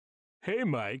Hey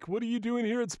Mike, what are you doing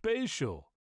here at Spacial?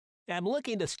 I'm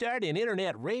looking to start an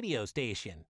internet radio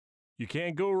station. You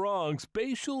can't go wrong.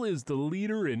 Spacial is the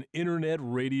leader in internet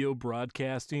radio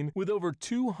broadcasting with over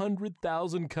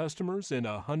 200,000 customers in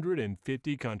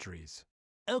 150 countries.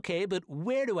 Okay, but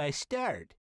where do I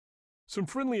start? Some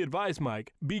friendly advice,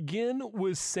 Mike. Begin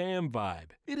with SamVibe.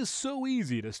 It is so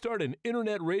easy to start an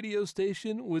internet radio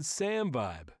station with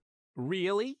SamVibe.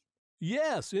 Really?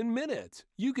 Yes, in minutes.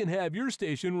 You can have your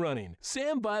station running.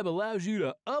 SamVibe allows you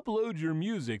to upload your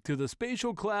music to the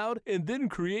Spacial cloud and then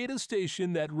create a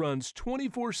station that runs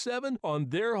 24/7 on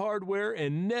their hardware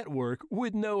and network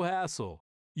with no hassle.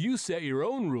 You set your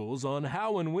own rules on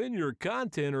how and when your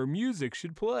content or music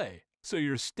should play, so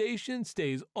your station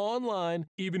stays online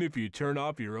even if you turn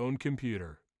off your own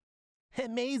computer.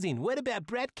 Amazing. What about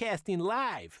broadcasting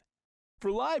live?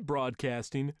 For live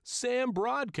broadcasting, Sam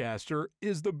Broadcaster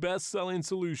is the best-selling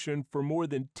solution for more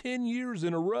than 10 years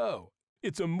in a row.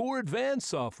 It's a more advanced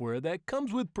software that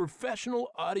comes with professional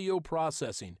audio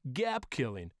processing, gap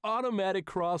killing, automatic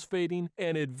crossfading,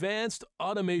 and advanced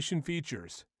automation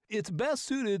features. It's best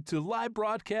suited to live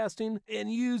broadcasting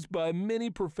and used by many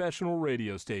professional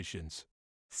radio stations.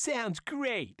 Sounds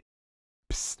great.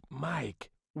 Psst,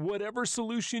 Mike. Whatever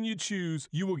solution you choose,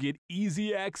 you will get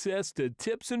easy access to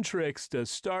tips and tricks to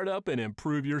start up and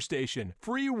improve your station,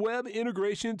 free web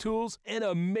integration tools, and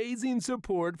amazing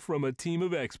support from a team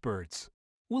of experts.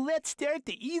 Well, let's start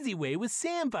the easy way with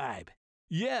SamVibe.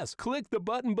 Yes, click the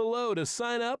button below to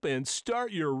sign up and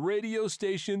start your radio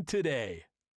station today.